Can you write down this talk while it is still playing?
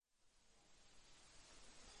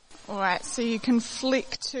Alright, so you can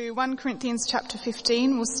flick to 1 Corinthians chapter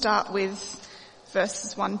 15. We'll start with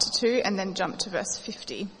verses 1 to 2 and then jump to verse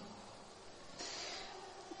 50.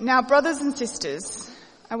 Now, brothers and sisters,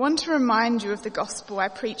 I want to remind you of the gospel I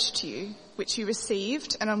preached to you, which you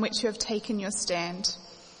received and on which you have taken your stand.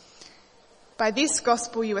 By this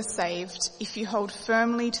gospel you are saved, if you hold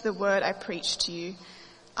firmly to the word I preached to you.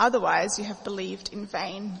 Otherwise you have believed in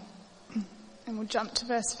vain. And we'll jump to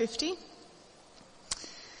verse 50.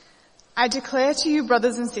 I declare to you,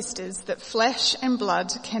 brothers and sisters, that flesh and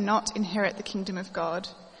blood cannot inherit the kingdom of God,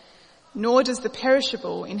 nor does the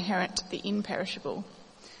perishable inherit the imperishable.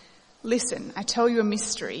 Listen, I tell you a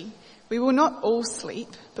mystery. We will not all sleep,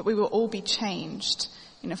 but we will all be changed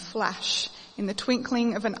in a flash, in the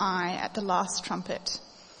twinkling of an eye at the last trumpet.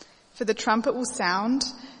 For the trumpet will sound,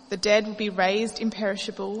 the dead will be raised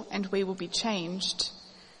imperishable, and we will be changed.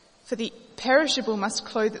 For the perishable must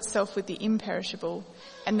clothe itself with the imperishable,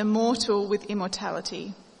 and the mortal with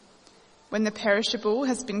immortality. When the perishable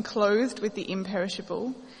has been clothed with the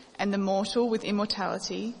imperishable, and the mortal with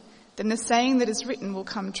immortality, then the saying that is written will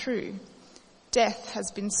come true. Death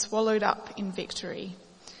has been swallowed up in victory.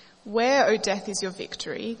 Where, O death, is your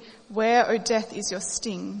victory? Where, O death, is your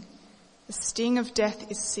sting? The sting of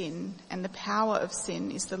death is sin, and the power of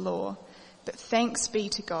sin is the law. But thanks be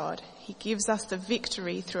to God, he gives us the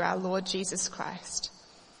victory through our Lord Jesus Christ.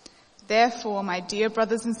 Therefore, my dear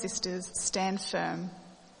brothers and sisters, stand firm.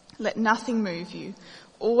 Let nothing move you.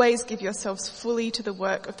 Always give yourselves fully to the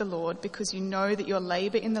work of the Lord, because you know that your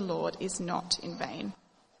labour in the Lord is not in vain.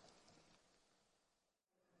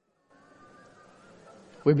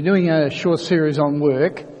 We've been doing a short series on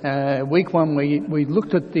work. Week one, we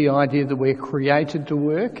looked at the idea that we're created to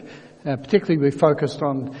work. Particularly we focused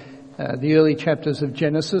on the early chapters of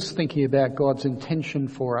Genesis, thinking about God's intention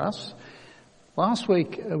for us. Last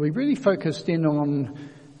week, we really focused in on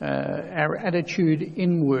our attitude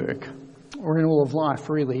in work, or in all of life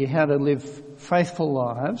really, how to live faithful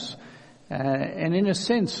lives. And in a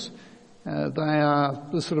sense, they are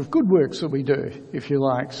the sort of good works that we do, if you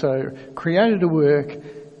like. So created to work,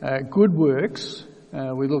 good works,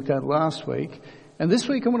 we looked at last week. And this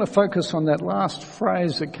week I want to focus on that last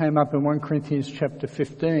phrase that came up in 1 Corinthians chapter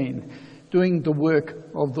 15, doing the work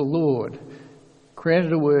of the Lord.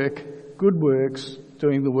 Created to work, good works,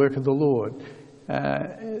 doing the work of the Lord.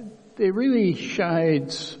 They're really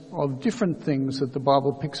shades of different things that the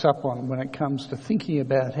Bible picks up on when it comes to thinking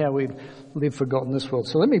about how we live for God in this world.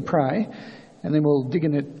 So let me pray, and then we'll dig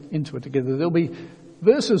into it together. There'll be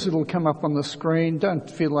verses that'll come up on the screen. Don't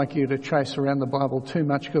feel like you're to chase around the Bible too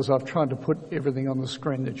much, because I've tried to put everything on the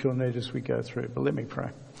screen that you'll need as we go through. But let me pray.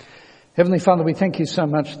 Heavenly Father, we thank you so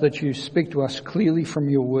much that you speak to us clearly from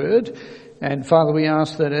your word. And Father, we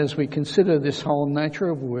ask that as we consider this whole nature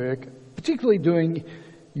of work, particularly doing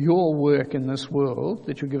your work in this world,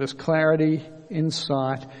 that you'll give us clarity,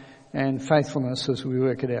 insight, and faithfulness as we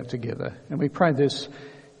work it out together. And we pray this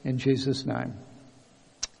in Jesus' name.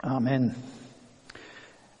 Amen.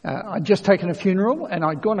 I'd just taken a funeral, and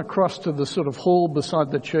I'd gone across to the sort of hall beside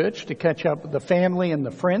the church to catch up with the family and the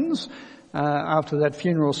friends after that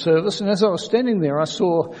funeral service. And as I was standing there, I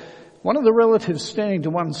saw one of the relatives standing to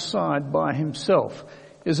one side by himself.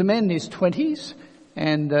 He was a man in his 20s,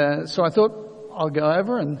 and so I thought I'll go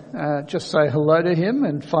over and just say hello to him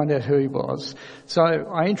and find out who he was. So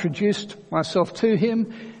I introduced myself to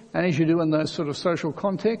him, and as you do in those sort of social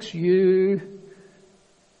contexts, you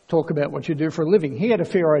talk about what you do for a living. He had a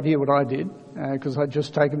fair idea what I did, because I'd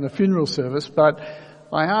just taken the funeral service, but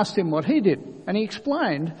I asked him what he did, and he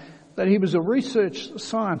explained that he was a research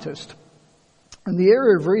scientist. And the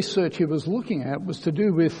area of research he was looking at was to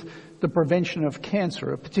do with the prevention of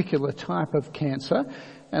cancer, a particular type of cancer,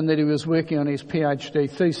 and that he was working on his PhD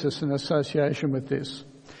thesis in association with this.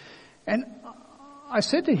 And I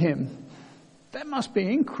said to him, that must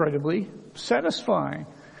be incredibly satisfying.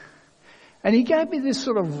 And he gave me this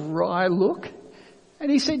sort of wry look, and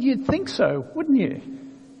he said, you'd think so, wouldn't you?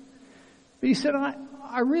 But he said,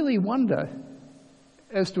 I really wonder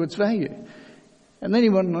as to its value. And then he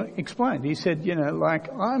went and explained. He said,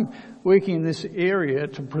 I'm working in this area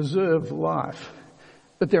to preserve life,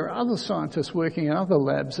 but there are other scientists working in other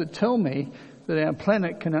labs that tell me that our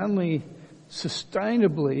planet can only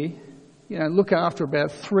sustainably, look after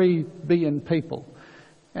about 3 billion people.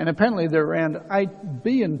 And apparently there are around 8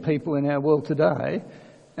 billion people in our world today.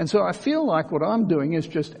 And so I feel like what I'm doing is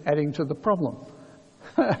just adding to the problem.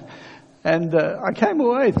 And I came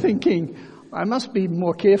away thinking, I must be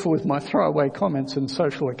more careful with my throwaway comments in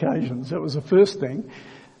social occasions. That was the first thing.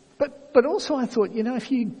 But also I thought, if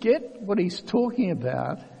you get what he's talking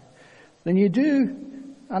about, then you do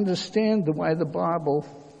understand the way the Bible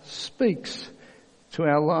speaks to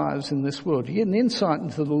our lives in this world. You get an insight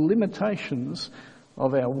into the limitations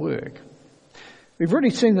of our work. We've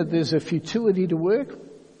already seen that there's a futility to work.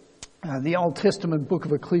 The Old Testament book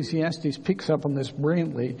of Ecclesiastes picks up on this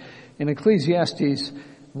brilliantly. In Ecclesiastes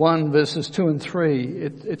 1 verses 2 and 3,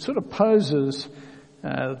 it sort of poses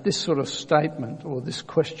this sort of statement or this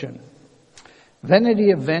question.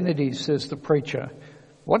 Vanity of vanities, says the preacher.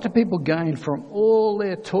 What do people gain from all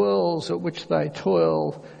their toils at which they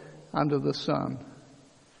toil under the sun?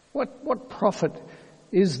 What profit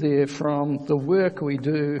is there from the work we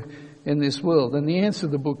do in this world? And the answer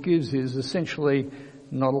the book gives is essentially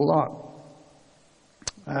not a lot.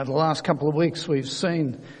 The last couple of weeks we've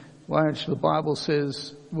seen which the Bible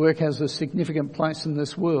says work has a significant place in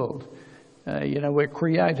this world. We're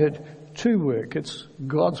created to work. It's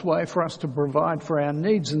God's way for us to provide for our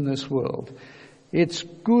needs in this world. It's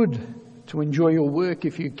good to enjoy your work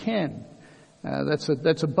if you can. That's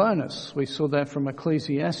a bonus. We saw that from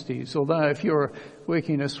Ecclesiastes. Although if you're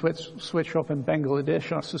working in a sweatshop in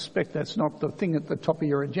Bangladesh, I suspect that's not the thing at the top of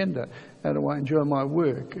your agenda. How do I enjoy my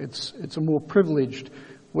work? It's a more privileged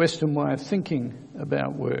Western way of thinking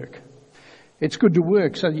about work. It's good to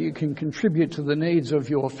work so that you can contribute to the needs of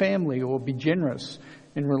your family or be generous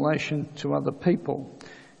in relation to other people.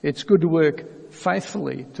 It's good to work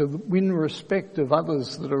faithfully to win respect of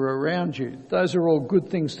others that are around you. Those are all good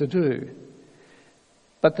things to do.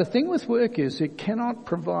 But the thing with work is it cannot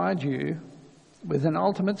provide you with an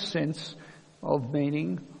ultimate sense of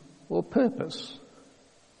meaning or purpose.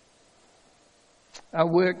 Our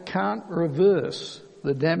work can't reverse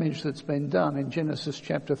the damage that's been done in Genesis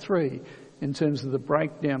chapter 3 in terms of the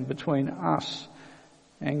breakdown between us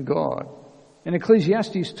and God. In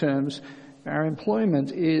Ecclesiastes terms, our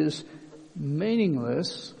employment is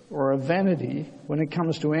meaningless or a vanity when it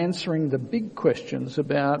comes to answering the big questions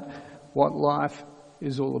about what life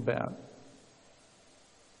is all about.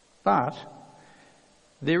 But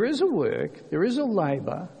there is a work, there is a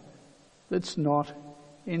labour that's not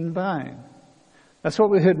in vain. That's what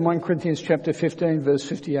we heard in 1 Corinthians chapter 15 verse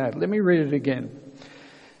 58. Let me read it again.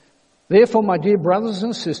 Therefore, my dear brothers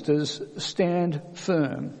and sisters, stand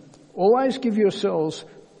firm. Always give yourselves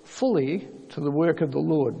fully to the work of the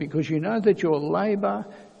Lord, because you know that your labour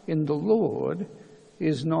in the Lord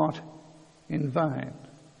is not in vain.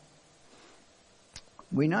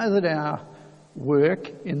 We know that our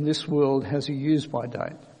work in this world has a use-by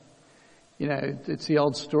date. It's the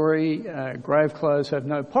old story, grave clothes have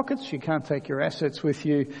no pockets, you can't take your assets with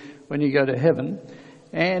you when you go to heaven.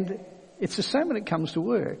 And it's the same when it comes to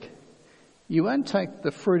work. You won't take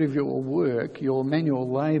the fruit of your work, your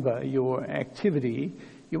manual labour, your activity,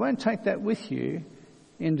 you won't take that with you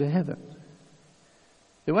into heaven.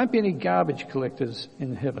 There won't be any garbage collectors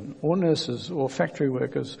in heaven, or nurses, or factory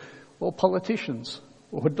workers, or politicians,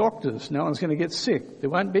 or doctors. No one's going to get sick. There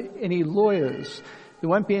won't be any lawyers. There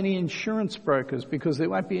won't be any insurance brokers, because there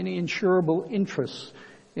won't be any insurable interests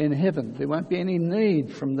in heaven. There won't be any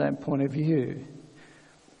need from that point of view.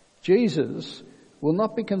 Jesus will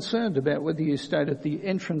not be concerned about whether you stayed at the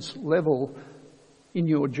entrance level in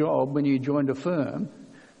your job when you joined a firm,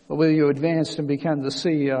 or whether you advanced and became the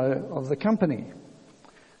CEO of the company.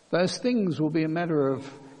 Those things will be a matter of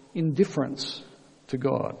indifference to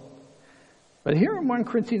God. But here in 1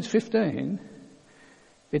 Corinthians 15,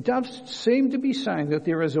 it does seem to be saying that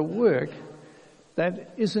there is a work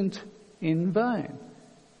that isn't in vain.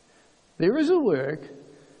 There is a work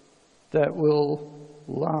that will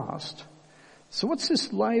last. So what's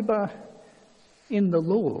this labour in the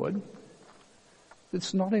Lord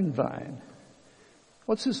that's not in vain?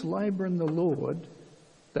 What's this labour in the Lord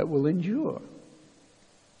that will endure?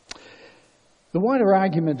 The wider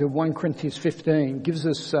argument of 1 Corinthians 15 gives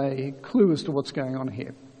us a clue as to what's going on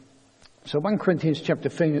here. So 1 Corinthians chapter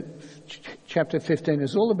 15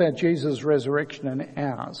 is all about Jesus' resurrection and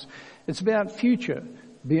ours. It's about future,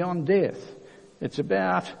 beyond death. It's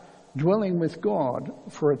about dwelling with God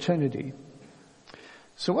for eternity.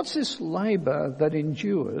 So what's this labour that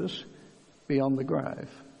endures beyond the grave?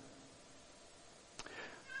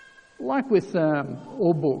 Like with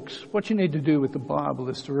all books, what you need to do with the Bible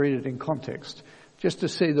is to read it in context, just to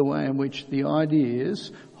see the way in which the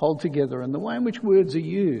ideas hold together and the way in which words are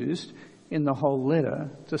used in the whole letter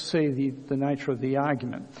to see the nature of the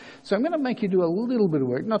argument. So I'm going to make you do a little bit of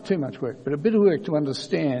work, not too much work, but a bit of work to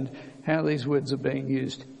understand how these words are being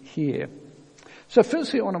used here. So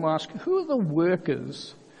firstly, I want to ask, who are the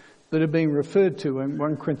workers that are being referred to in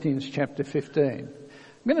 1 Corinthians chapter 15?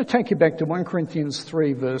 I'm going to take you back to 1 Corinthians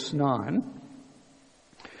 3 verse 9,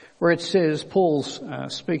 where it says, Paul's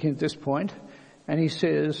speaking at this point, and he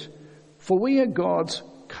says, "For we are God's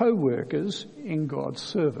co-workers in God's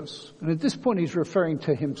service. And at this point he's referring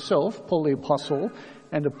to himself, Paul the Apostle,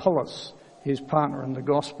 and Apollos, his partner in the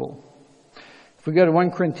gospel. If we go to 1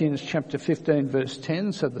 Corinthians chapter 15 verse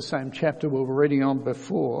 10, so the same chapter we were reading on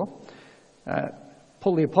before,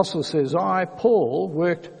 Paul the Apostle says, I, Paul,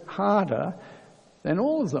 worked harder than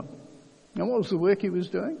all of them. And what was the work he was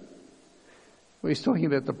doing? Well, he's talking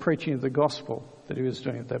about the preaching of the gospel that he was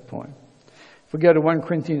doing at that point. If we go to 1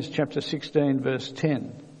 Corinthians chapter 16 verse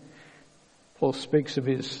 10, Paul speaks of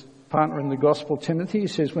his partner in the gospel, Timothy. He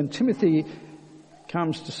says, when Timothy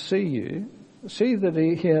comes to see you, see that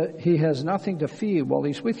he has nothing to fear while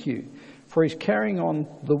he's with you, for he's carrying on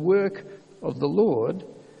the work of the Lord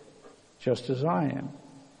just as I am.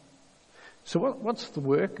 So what's the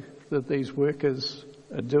work that these workers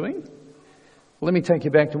are doing? Well, let me take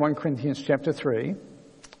you back to 1 Corinthians chapter 3,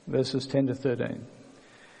 verses 10 to 13.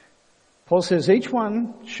 Paul says, each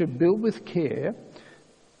one should build with care,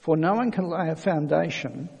 for no one can lay a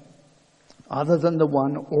foundation other than the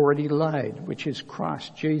one already laid, which is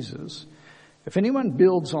Christ Jesus. If anyone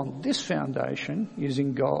builds on this foundation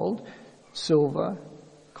using gold, silver,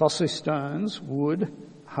 costly stones, wood,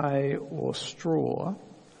 hay or straw,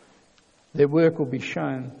 their work will be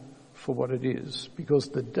shown for what it is, because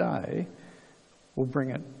the day will bring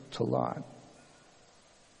it to light.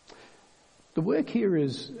 The work here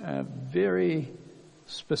is very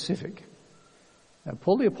specific.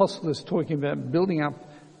 Paul the Apostle is talking about building up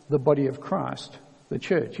the body of Christ, the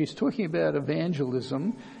church. He's talking about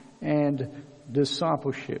evangelism and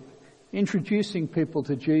discipleship, introducing people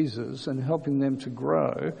to Jesus and helping them to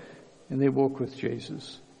grow in their walk with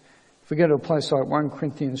Jesus. If we go to a place like 1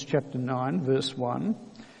 Corinthians chapter 9, verse 1,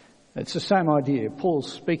 it's the same idea.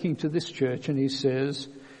 Paul's speaking to this church and he says,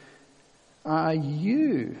 are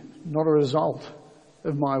you not a result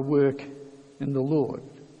of my work in the Lord?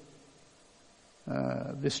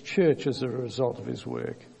 This church is a result of his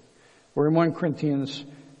work. Or in 1 Corinthians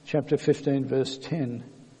chapter 15 verse 10,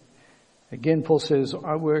 again Paul says,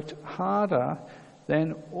 I worked harder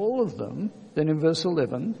than all of them. Then in verse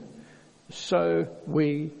 11, so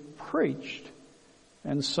we preached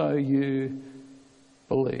and so you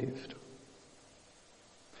believed.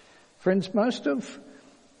 Friends, most of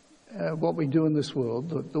what we do in this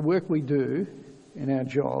world, the work we do in our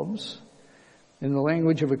jobs, in the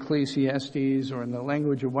language of Ecclesiastes or in the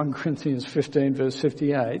language of 1 Corinthians 15 verse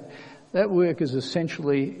 58, that work is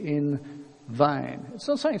essentially in vain. It's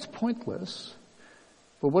not saying it's pointless,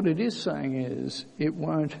 but what it is saying is it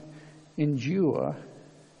won't endure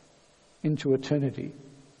into eternity.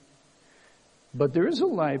 But there is a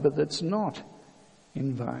labour that's not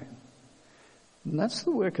in vain. And that's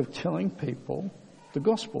the work of telling people the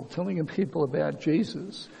gospel, telling people about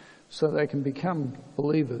Jesus so they can become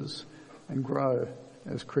believers and grow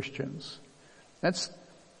as Christians. That's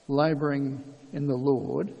labouring in the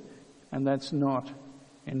Lord, and that's not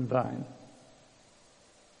in vain.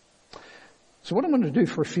 So what I'm going to do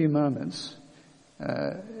for a few moments,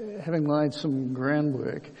 having laid some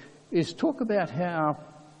groundwork, is talk about how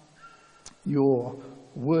your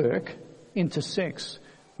work intersects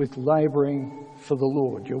with labouring for the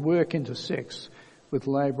Lord. Your work intersects with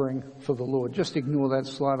labouring for the Lord. Just ignore that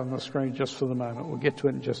slide on the screen just for the moment. We'll get to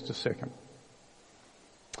it in just a second.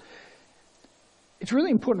 It's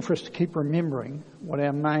really important for us to keep remembering what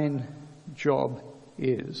our main job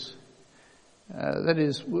is. That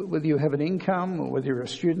is, whether you have an income or whether you're a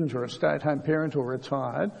student or a stay-at-home parent or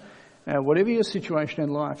retired, whatever your situation in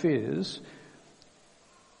life is,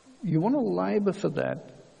 you want to labour for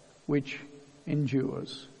that which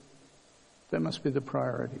endures. That must be the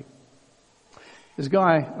priority. There's a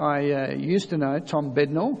guy I used to know, Tom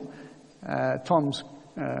Bednall. Tom's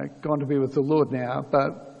gone to be with the Lord now,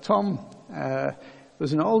 but Tom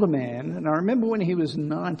was an older man, and I remember when he was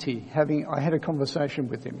 90, I had a conversation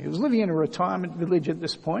with him. He was living in a retirement village at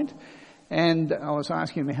this point, and I was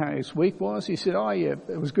asking him how his week was. He said, oh yeah,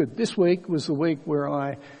 it was good. This week was the week where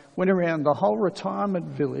I went around the whole retirement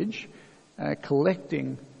village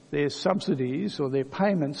collecting their subsidies or their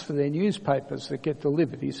payments for their newspapers that get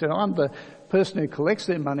delivered. He said, I'm the person who collects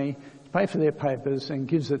their money to pay for their papers and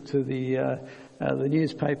gives it to the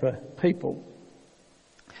newspaper people.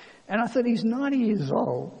 And I thought, he's 90 years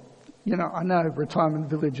old. You know, I know retirement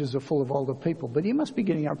villages are full of older people, but he must be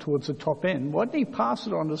getting up towards the top end. Why didn't he pass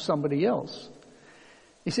it on to somebody else?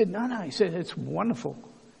 He said, no. He said, it's wonderful.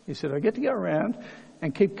 He said, I get to go around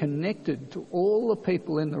and keep connected to all the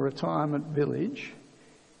people in the retirement village,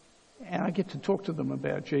 and I get to talk to them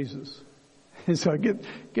about Jesus. And so I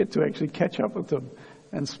get to actually catch up with them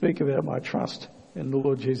and speak about my trust in the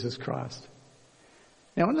Lord Jesus Christ.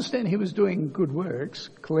 Now understand, he was doing good works,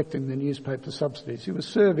 collecting the newspaper subsidies. He was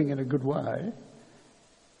serving in a good way.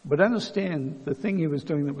 But understand, the thing he was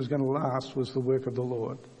doing that was going to last was the work of the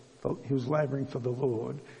Lord. He was labouring for the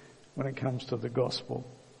Lord when it comes to the gospel.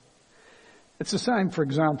 It's the same, for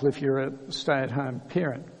example, if you're a stay-at-home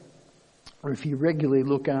parent or if you regularly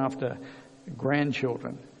look after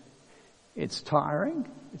grandchildren. It's tiring.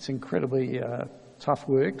 It's incredibly tough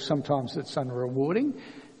work. Sometimes it's unrewarding,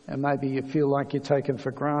 and maybe you feel like you're taken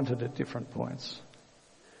for granted at different points.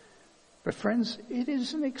 But friends, it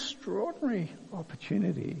is an extraordinary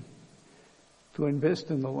opportunity to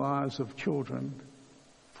invest in the lives of children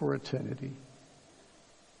for eternity.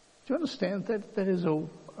 Do you understand that? That is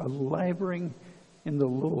a labouring in the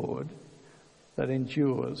Lord that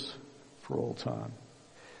endures for all time.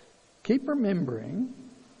 Keep remembering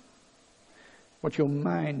what your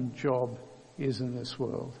main job is in this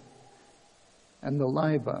world and the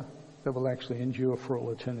labour that will actually endure for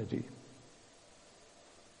all eternity.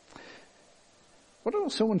 What I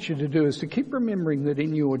also want you to do is to keep remembering that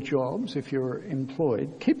in your jobs, if you're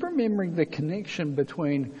employed, keep remembering the connection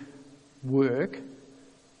between work,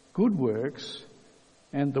 good works,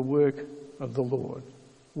 and the work of the Lord.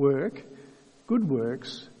 Work, good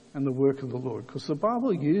works, and the work of the Lord. Because the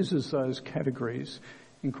Bible uses those categories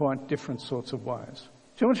in quite different sorts of ways.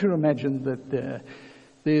 So I want you to imagine that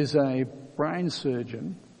there's a brain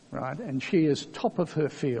surgeon, right, and she is top of her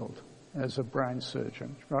field as a brain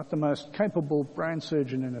surgeon, right, the most capable brain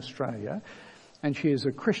surgeon in Australia, and she is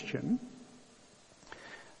a Christian,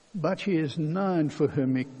 but she is known for her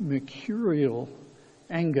mercurial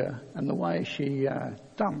anger and the way she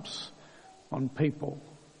dumps on people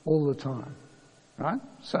all the time, right?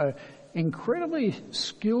 So incredibly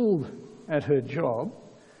skilled at her job,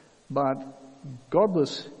 but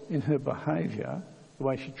godless in her behaviour, the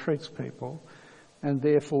way she treats people, and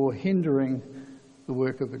therefore hindering the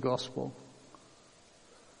work of the gospel.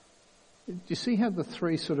 Do you see how the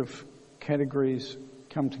three sort of categories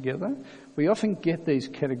come together? We often get these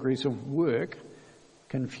categories of work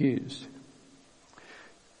confused.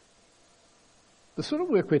 The sort of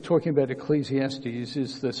work we're talking about Ecclesiastes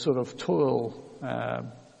is the sort of toil.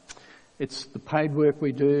 It's the paid work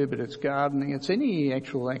we do, but it's gardening. It's any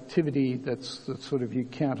actual activity that sort of you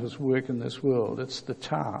count as work in this world. It's the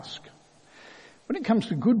task. When it comes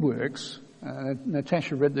to good works,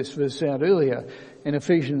 Natasha read this verse out earlier. In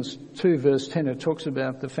Ephesians 2 verse 10, it talks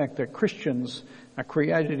about the fact that Christians are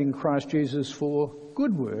created in Christ Jesus for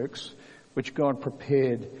good works, which God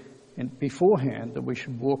prepared beforehand that we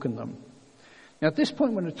should walk in them. Now at this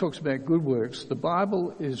point when it talks about good works, the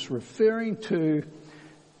Bible is referring to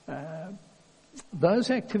those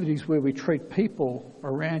activities where we treat people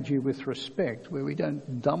around you with respect, where we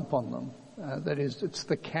don't dump on them. That is, it's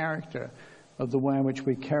the character of the way in which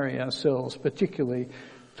we carry ourselves, particularly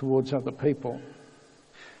towards other people.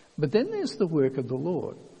 But then there's the work of the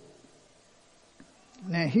Lord.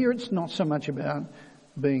 Now here it's not so much about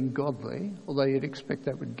being godly, although you'd expect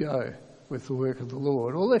that would go with the work of the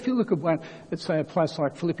Lord. Or if you look at one, let's say a place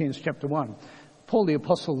like Philippians chapter 1, Paul the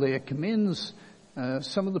Apostle there commends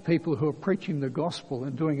some of the people who are preaching the gospel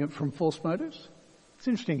and doing it from false motives. It's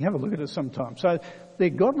interesting, have a look at it sometime. So they're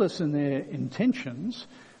godless in their intentions,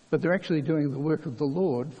 but they're actually doing the work of the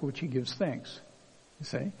Lord for which he gives thanks. You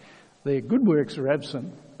see, their good works are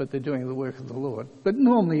absent, but they're doing the work of the Lord. But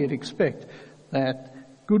normally you'd expect that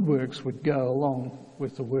good works would go along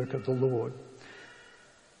with the work of the Lord.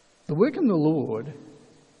 The work in the Lord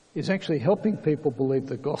is actually helping people believe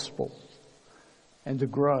the gospel and to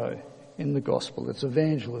grow in the gospel. It's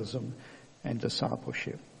evangelism and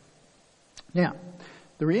discipleship. Now,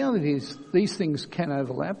 the reality is these things can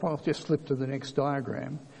overlap. I'll just flip to the next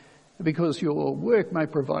diagram. Because your work may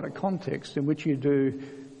provide a context in which you do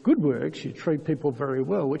good works, you treat people very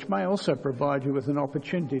well, which may also provide you with an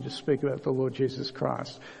opportunity to speak about the Lord Jesus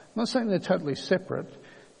Christ. I'm not saying they're totally separate,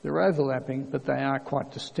 they're overlapping, but they are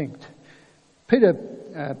quite distinct. Peter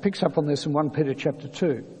picks up on this in 1 Peter chapter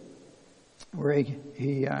 2, where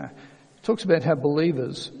he talks about how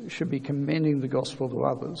believers should be commending the gospel to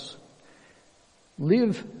others.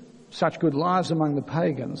 Live such good lives among the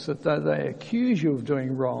pagans that though they accuse you of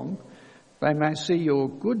doing wrong, they may see your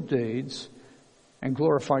good deeds and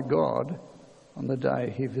glorify God on the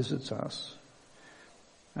day he visits us.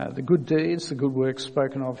 The good deeds, the good works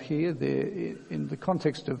spoken of here, they're in the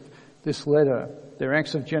context of this letter, they're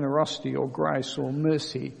acts of generosity or grace or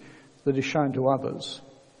mercy that are shown to others.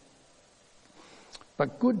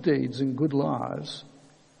 But good deeds and good lives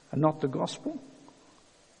are not the gospel,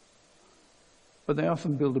 but they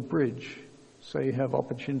often build a bridge so you have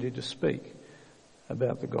opportunity to speak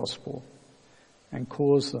about the gospel and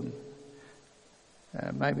cause them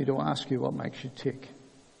maybe to ask you what makes you tick.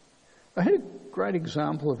 I had a great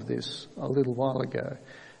example of this a little while ago.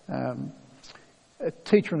 A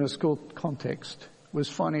teacher in a school context was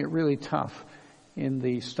finding it really tough in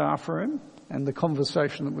the staff room and the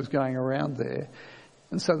conversation that was going around there.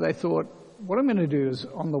 And so they thought, what I'm going to do is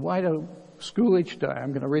on the way to school each day, I'm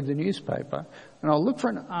going to read the newspaper and I'll look for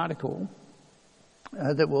an article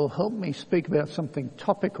that will help me speak about something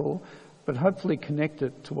topical, but hopefully connect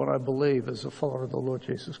it to what I believe as a follower of the Lord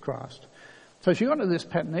Jesus Christ. So she got into this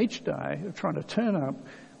pattern each day of trying to turn up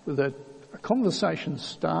with a conversation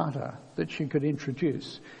starter that she could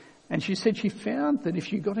introduce. And she said she found that if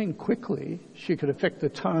she got in quickly, she could affect the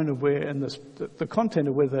tone of where and the content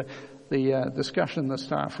of where the discussion in the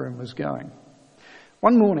staff room was going.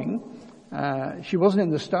 One morning, she wasn't in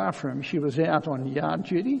the staff room, she was out on yard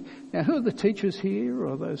duty. Now, who are the teachers here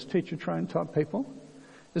or those teacher-trained type people?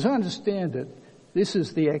 As I understand it, this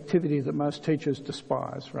is the activity that most teachers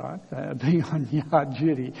despise, right? Being on yard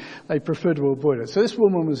duty. They prefer to avoid it. So this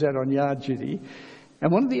woman was out on yard duty,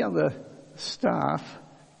 and one of the other staff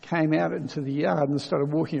came out into the yard and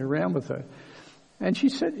started walking around with her. And she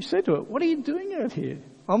said to her, what are you doing out here?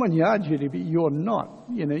 I'm on yard duty, but you're not.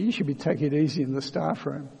 You should be taking it easy in the staff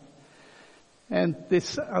room. And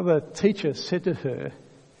this other teacher said to her,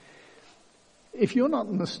 if you're not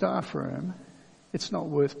in the staff room, it's not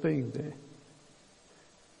worth being there.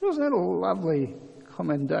 Wasn't that a lovely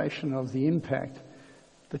commendation of the impact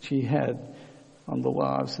that she had on the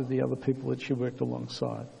lives of the other people that she worked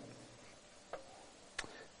alongside?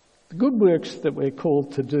 The good works that we're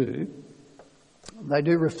called to do, they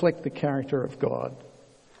do reflect the character of God.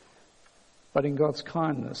 But in God's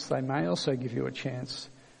kindness, they may also give you a chance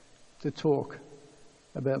to talk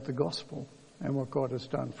about the gospel and what God has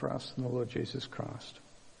done for us in the Lord Jesus Christ.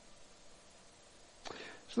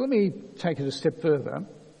 So let me take it a step further.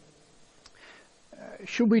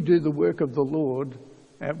 Should we do the work of the Lord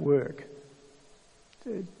at work?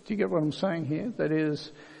 Do you get what I'm saying here? That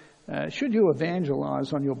is, should you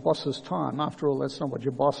evangelise on your boss's time? After all, that's not what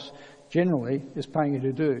your boss generally is paying you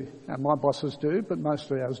to do. My bosses do, but most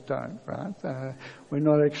of ours don't, right? We're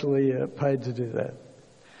not actually paid to do that.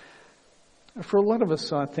 For a lot of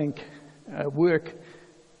us, I think work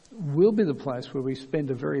will be the place where we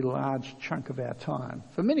spend a very large chunk of our time.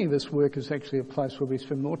 For many of us, work is actually a place where we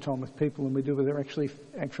spend more time with people than we do with our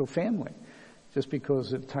actual family, just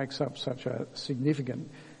because it takes up such a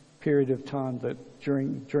significant period of time that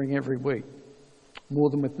during every week, more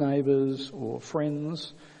than with neighbours or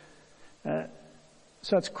friends.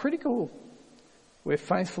 So it's critical we're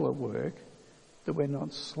faithful at work, that we're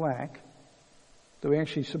not slack, that we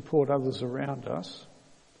actually support others around us.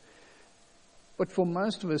 But for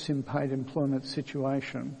most of us in paid employment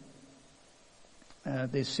situation,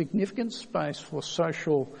 there's significant space for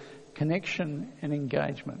social connection and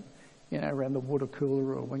engagement, around the water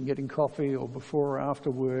cooler or when getting coffee or before or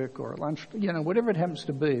after work or at lunch, whatever it happens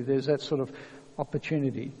to be, there's that sort of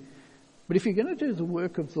opportunity. But if you're going to do the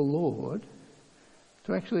work of the Lord,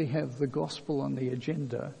 to actually have the gospel on the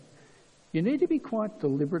agenda, you need to be quite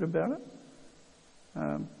deliberate about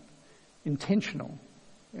it, intentional,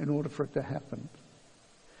 in order for it to happen.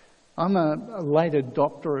 I'm a late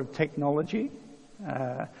adopter of technology.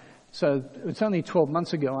 So it's only 12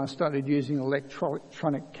 months ago I started using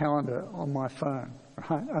electronic calendar on my phone,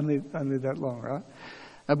 right? Only that long, right?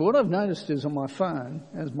 But what I've noticed is on my phone,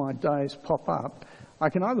 as my days pop up, I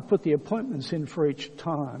can either put the appointments in for each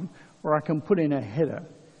time or I can put in a header.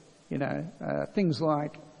 Things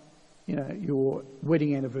like, your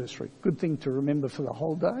wedding anniversary. Good thing to remember for the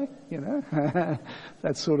whole day,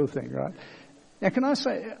 that sort of thing, right? Now, can I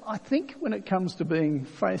say, I think when it comes to being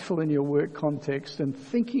faithful in your work context and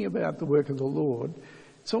thinking about the work of the Lord,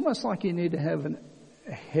 it's almost like you need to have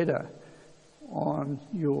a header on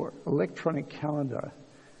your electronic calendar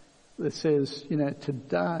that says,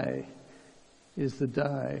 today is the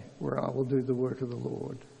day where I will do the work of the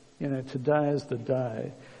Lord. Today is the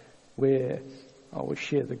day where I will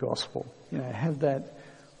share the gospel. Have that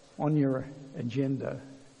on your agenda.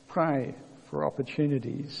 Pray for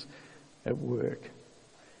opportunities at work.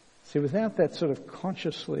 See, without that sort of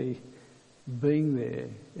consciously being there,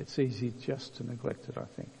 it's easy just to neglect it, I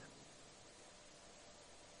think.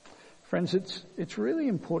 Friends, it's really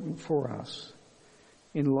important for us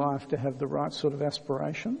in life to have the right sort of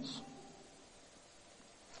aspirations.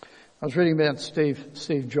 I was reading about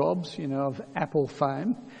Steve Jobs, of Apple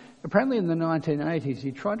fame. Apparently in the 1980s,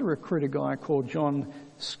 he tried to recruit a guy called John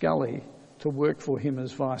Scully to work for him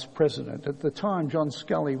as vice president. At the time, John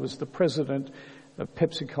Scully was the president of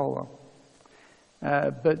Pepsi-Cola.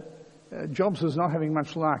 But Jobs was not having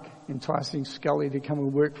much luck enticing Scully to come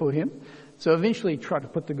and work for him. So eventually he tried to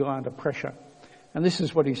put the guy under pressure. And this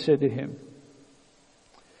is what he said to him.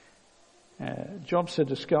 Jobs said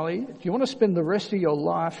to Scully, do you want to spend the rest of your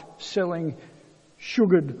life selling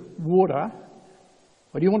sugared water,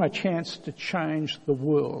 or do you want a chance to change the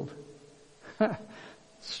world?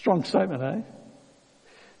 Strong statement, eh?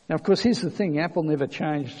 Now, of course, here's the thing. Apple never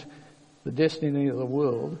changed the destiny of the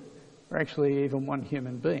world, or actually even one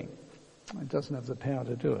human being. It doesn't have the power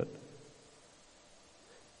to do it.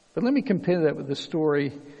 But let me compare that with the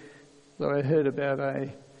story that I heard about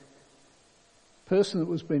a person that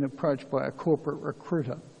was being approached by a corporate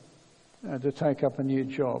recruiter to take up a new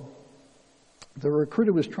job. The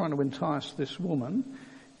recruiter was trying to entice this woman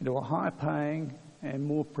into a high-paying and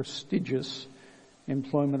more prestigious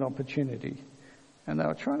employment opportunity. And they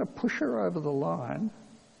were trying to push her over the line,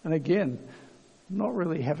 and again, not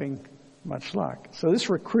really having much luck. So this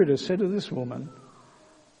recruiter said to this woman,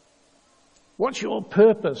 what's your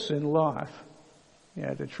purpose in life?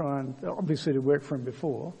 Yeah, to try and, obviously to work for him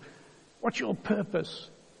before. What's your purpose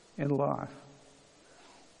in life?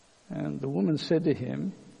 And the woman said to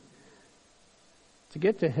him, to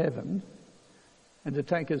get to heaven and to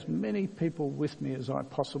take as many people with me as I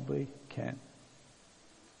possibly can.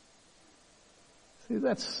 See,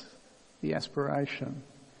 that's the aspiration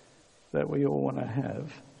that we all want to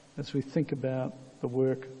have as we think about the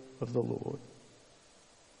work of the Lord.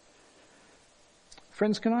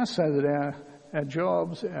 Friends, can I say that our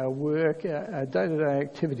jobs, our work, our day-to-day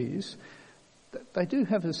activities, they do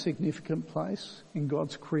have a significant place in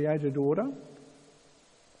God's created order.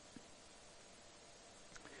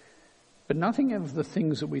 But nothing of the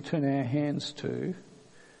things that we turn our hands to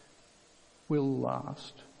will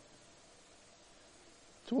last.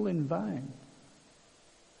 It's all in vain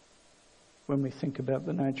when we think about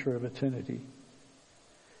the nature of eternity.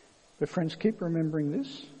 But friends, keep remembering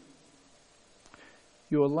this.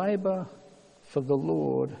 Your labour for the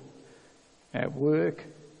Lord at work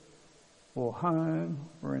or home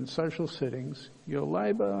or in social settings, your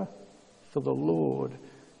labour for the Lord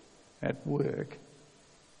at work,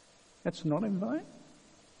 that's not in vain.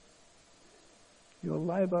 Your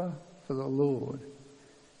labour for the Lord,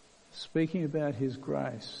 speaking about His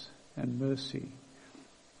grace and mercy,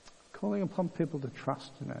 calling upon people to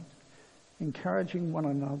trust in it, encouraging one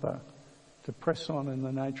another to press on in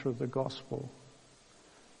the nature of the gospel.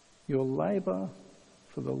 Your labour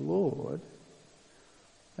for the Lord,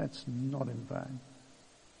 that's not in vain.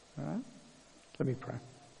 All right? Let me pray.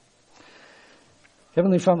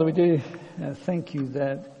 Heavenly Father, we do thank you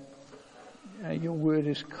that your word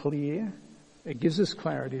is clear. It gives us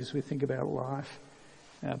clarity as we think about life,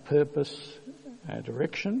 our purpose, our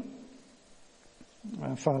direction.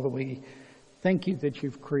 Father, we thank you that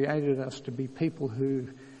you've created us to be people who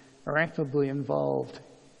are actively involved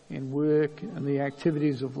in work and the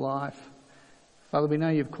activities of life. Father, we know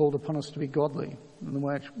you've called upon us to be godly in the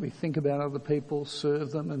way we think about other people,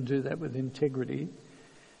 serve them, and do that with integrity.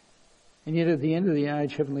 And yet at the end of the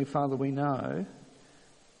age, Heavenly Father, we know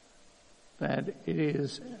that it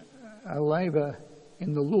is our labour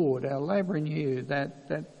in the Lord, our labour in you,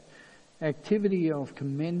 that activity of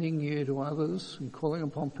commending you to others and calling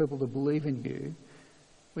upon people to believe in you.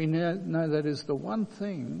 We know that is the one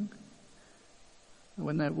thing,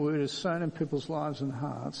 when that word is sown in people's lives and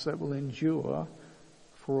hearts, that will endure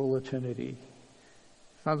for all eternity.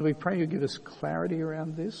 Father, we pray you give us clarity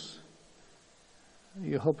around this.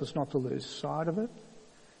 You help us not to lose sight of it.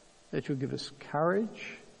 That you'll give us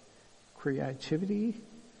courage, creativity,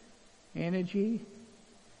 energy,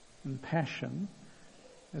 and passion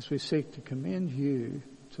as we seek to commend you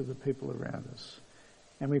to the people around us.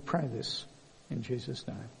 And we pray this in Jesus'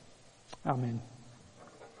 name. Amen.